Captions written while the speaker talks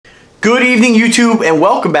Good evening, YouTube, and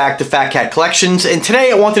welcome back to Fat Cat Collections. And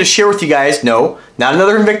today I wanted to share with you guys, no, not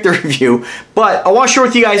another INVICTA review, but I want to share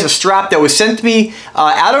with you guys a strap that was sent to me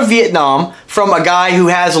out of Vietnam from a guy who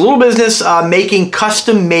has a little business making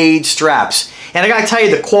custom-made straps. And I gotta tell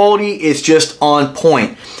you, the quality is just on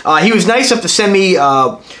point. He was nice enough to send me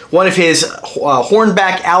one of his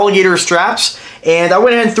hornback alligator straps, and I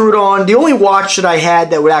went ahead and threw it on. The only watch that I had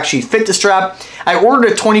that would actually fit the strap, I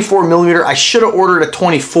ordered a 24 millimeter. I should have ordered a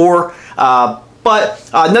 24, but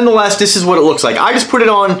nonetheless, this is what it looks like. I just put it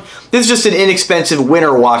on. This is just an inexpensive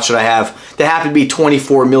winter watch that I have that happened to be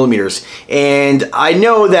 24 millimeters. And I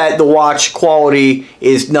know that the watch quality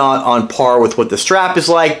is not on par with what the strap is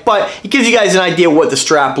like, but it gives you guys an idea what the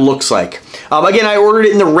strap looks like. Again, I ordered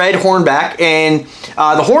it in the red hornback, and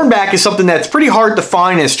the hornback is something that's pretty hard to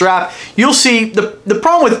find in a strap. You'll see the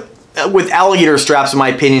problem with alligator straps, in my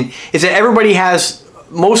opinion, is that everybody has,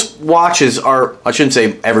 most watches are, I shouldn't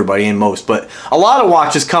say everybody and most, but a lot of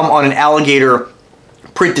watches come on an alligator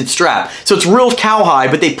printed strap. So it's real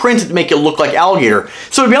cowhide, but they print it to make it look like alligator.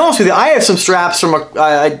 So to be honest with you, I have some straps from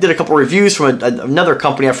I did a couple reviews from another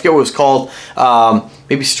company. I forget what it was called.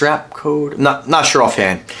 Maybe Strap Code. Not sure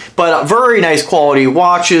offhand. But very nice quality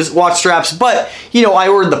watch straps. But you know, I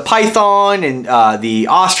ordered the python and the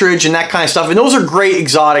ostrich and that kind of stuff, and those are great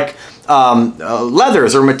exotic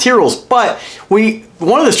leathers or materials. But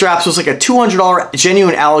one of the straps was like a $200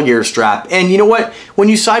 genuine alligator strap, and you know what, when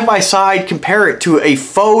you side by side compare it to a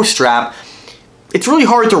faux strap, it's really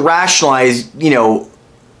hard to rationalize, you know,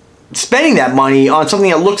 spending that money on something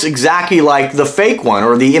that looks exactly like the fake one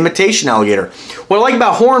or the imitation alligator. What I like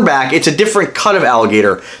about hornback, it's a different cut of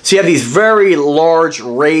alligator. So you have these very large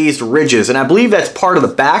raised ridges, and I believe that's part of the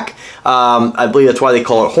back. I believe that's why they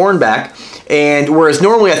call it hornback. And whereas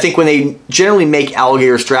normally I think when they generally make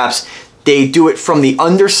alligator straps, they do it from the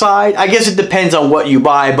underside. I guess it depends on what you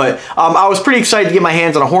buy, but I was pretty excited to get my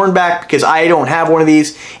hands on a hornback because I don't have one of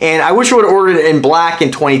these, and I wish I would have ordered it in black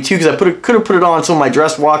in 22 because I could have put it on some of my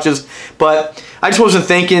dress watches, but I just wasn't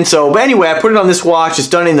thinking. So, but anyway, I put it on this watch. It's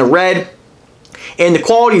done in the red, and the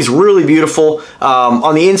quality is really beautiful.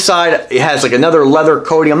 On the inside, it has like another leather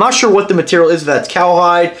coating. I'm not sure what the material is. If that's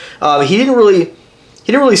cowhide. He didn't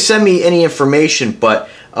really send me any information, but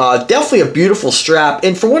definitely a beautiful strap.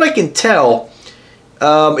 And from what I can tell,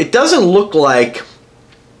 it doesn't look like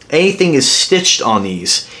anything is stitched on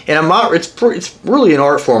these. And I'm not. It's really an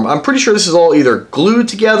art form. I'm pretty sure this is all either glued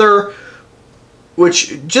together,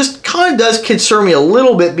 which just kind of does concern me a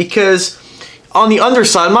little bit because on the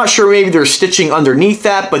underside, I'm not sure, maybe there's stitching underneath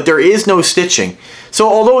that, but there is no stitching. So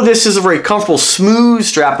although this is a very comfortable, smooth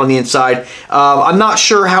strap on the inside, I'm not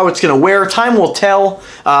sure how it's going to wear. Time will tell,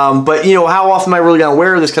 but you know, how often am I really going to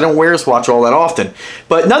wear this? Because I don't wear this watch all that often.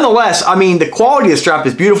 But nonetheless, I mean, the quality of the strap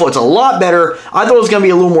is beautiful. It's a lot better. I thought it was going to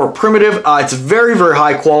be a little more primitive. It's very, very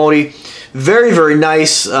high quality. Very, very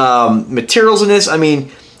nice materials in this. I mean,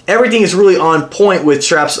 everything is really on point with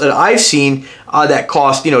straps that I've seen that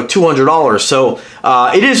cost, you know, $200. So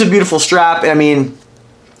it is a beautiful strap. I mean,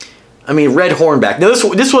 red hornback. Now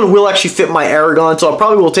this one will actually fit my Aragon, so I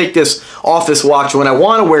probably will take this off this watch. When I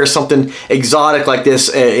want to wear something exotic like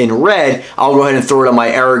this in red, I'll go ahead and throw it on my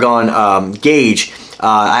Aragon gauge.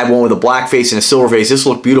 I have one with a black face and a silver face. This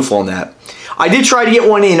will look beautiful on that. I did try to get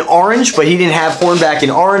one in orange, but he didn't have hornback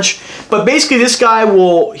in orange. But basically this guy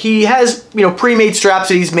he has, you know, pre-made straps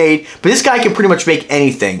that he's made, but this guy can pretty much make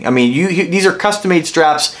anything. I mean, these are custom-made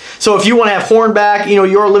straps. So if you want to have hornback, you know,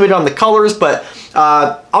 you're limited on the colors, but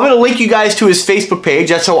I'm going to link you guys to his Facebook page.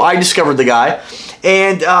 That's how I discovered the guy.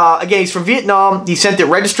 And again, he's from Vietnam. He sent it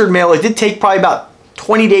registered mail. It did take probably about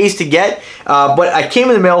 20 days to get, but I came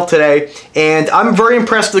in the mail today, and I'm very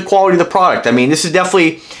impressed with the quality of the product. I mean, this is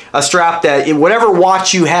definitely a strap that whatever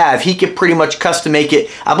watch you have, he could pretty much custom make it,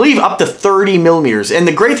 I believe, up to 30 millimeters. And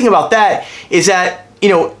the great thing about that is that, you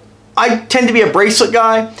know, I tend to be a bracelet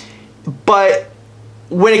guy, but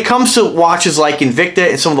when it comes to watches like INVICTA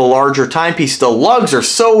and some of the larger timepieces, the lugs are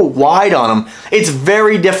so wide on them, it's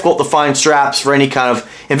very difficult to find straps for any kind of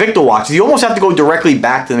INVICTA watches. You almost have to go directly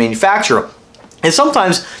back to the manufacturer. And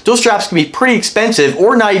sometimes those straps can be pretty expensive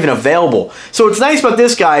or not even available. So what's nice about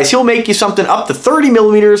this guy is he'll make you something up to 30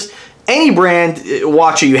 millimeters, any brand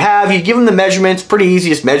watch that you have. You give him the measurements, pretty easy,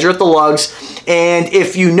 just measure at the lugs. And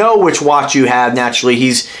if you know which watch you have, naturally,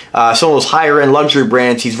 he's some of those higher end luxury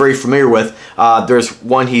brands he's very familiar with. There's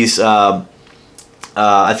one he's, I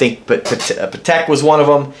think Patek was one of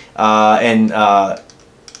them, and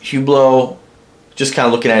Hublot, just kind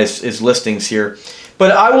of looking at his listings here.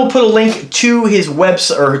 But I will put a link to his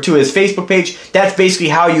website or to his Facebook page. That's basically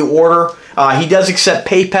how you order He does accept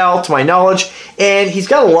PayPal, to my knowledge, and he's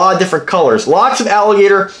got a lot of different colors. Lots of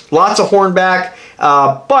alligator, lots of hornback,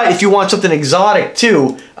 but if you want something exotic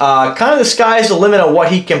too, kind of the sky's the limit on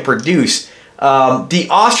what he can produce. The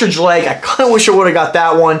ostrich leg, I kind of wish I would have got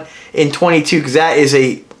that one in 22 because that is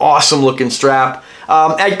a awesome looking strap.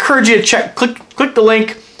 I encourage you to click the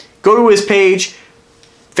link, go to his page,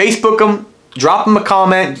 Facebook him, drop him a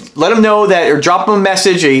comment, let him know that, or drop him a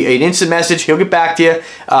message, an instant message. He'll get back to you,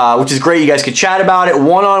 which is great. You guys can chat about it.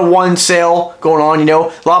 One-on-one sale going on, you know.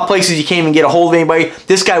 A lot of places you can't even get a hold of anybody.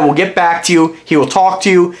 This guy will get back to you. He will talk to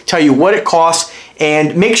you, tell you what it costs.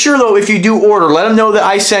 And make sure, though, if you do order, let him know that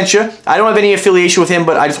I sent you. I don't have any affiliation with him,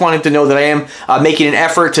 but I just want him to know that I am making an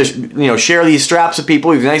effort to, you know, share these straps with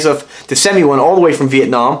people. He was nice enough to send me one all the way from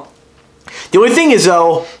Vietnam. The only thing is,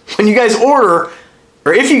 though, when you guys order,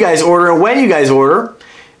 or if you guys order, and when you guys order,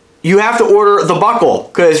 you have to order the buckle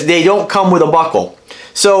because they don't come with a buckle.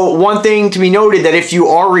 So one thing to be noted, that if you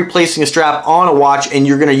are replacing a strap on a watch and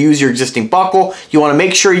you're going to use your existing buckle, you want to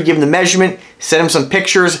make sure you give him the measurement, send him some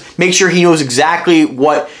pictures, make sure he knows exactly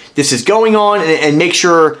what this is going on, and make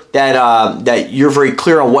sure that, that you're very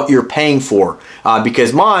clear on what you're paying for.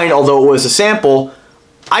 Because mine, although it was a sample,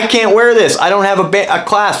 I can't wear this. I don't have a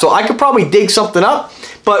clasp, so I could probably dig something up.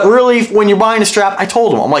 But really, when you're buying a strap, I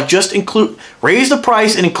told them, I'm like, just raise the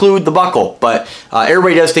price and include the buckle. But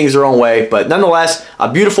everybody does things their own way. But nonetheless,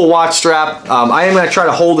 a beautiful watch strap. I am going to try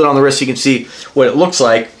to hold it on the wrist so you can see what it looks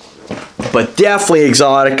like. But definitely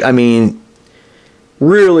exotic. I mean,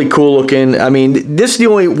 really cool looking. I mean, this is the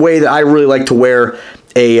only way that I really like to wear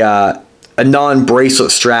a non-bracelet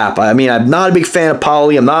strap. I mean, I'm not a big fan of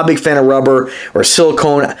poly. I'm not a big fan of rubber or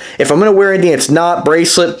silicone. If I'm going to wear anything that's not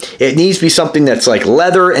bracelet, it needs to be something that's like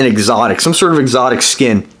leather and exotic, some sort of exotic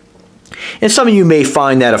skin. And some of you may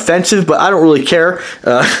find that offensive, but I don't really care.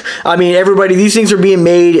 I mean, everybody, these things are being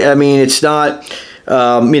made. I mean, it's not,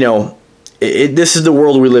 you know, this is the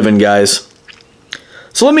world we live in, guys.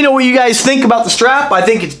 So let me know what you guys think about the strap. I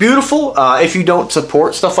think it's beautiful. If you don't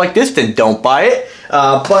support stuff like this, then don't buy it.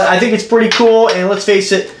 But I think it's pretty cool, and let's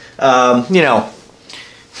face it, you know,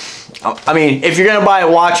 I mean, if you're going to buy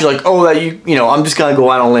a watch, you're like, oh, you know, I'm just going to go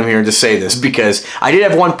out on a limb here and just say this, because I did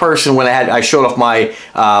have one person when I showed off my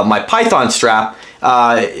my Python strap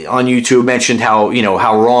on YouTube, mentioned how, you know,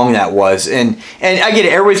 how wrong that was, and I get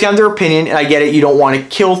it. Everybody's got their opinion, and I get it. You don't want to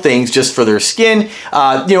kill things just for their skin.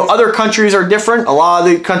 You know, other countries are different. A lot of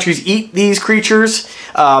the countries eat these creatures,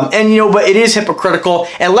 and you know, but it is hypocritical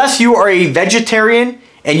unless you are a vegetarian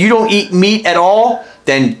and you don't eat meat at all.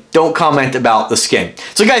 Then don't comment about the skin.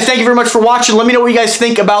 So guys, thank you very much for watching. Let me know what you guys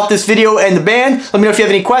think about this video and the band. Let me know if you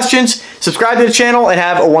have any questions. Subscribe to the channel and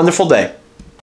have a wonderful day.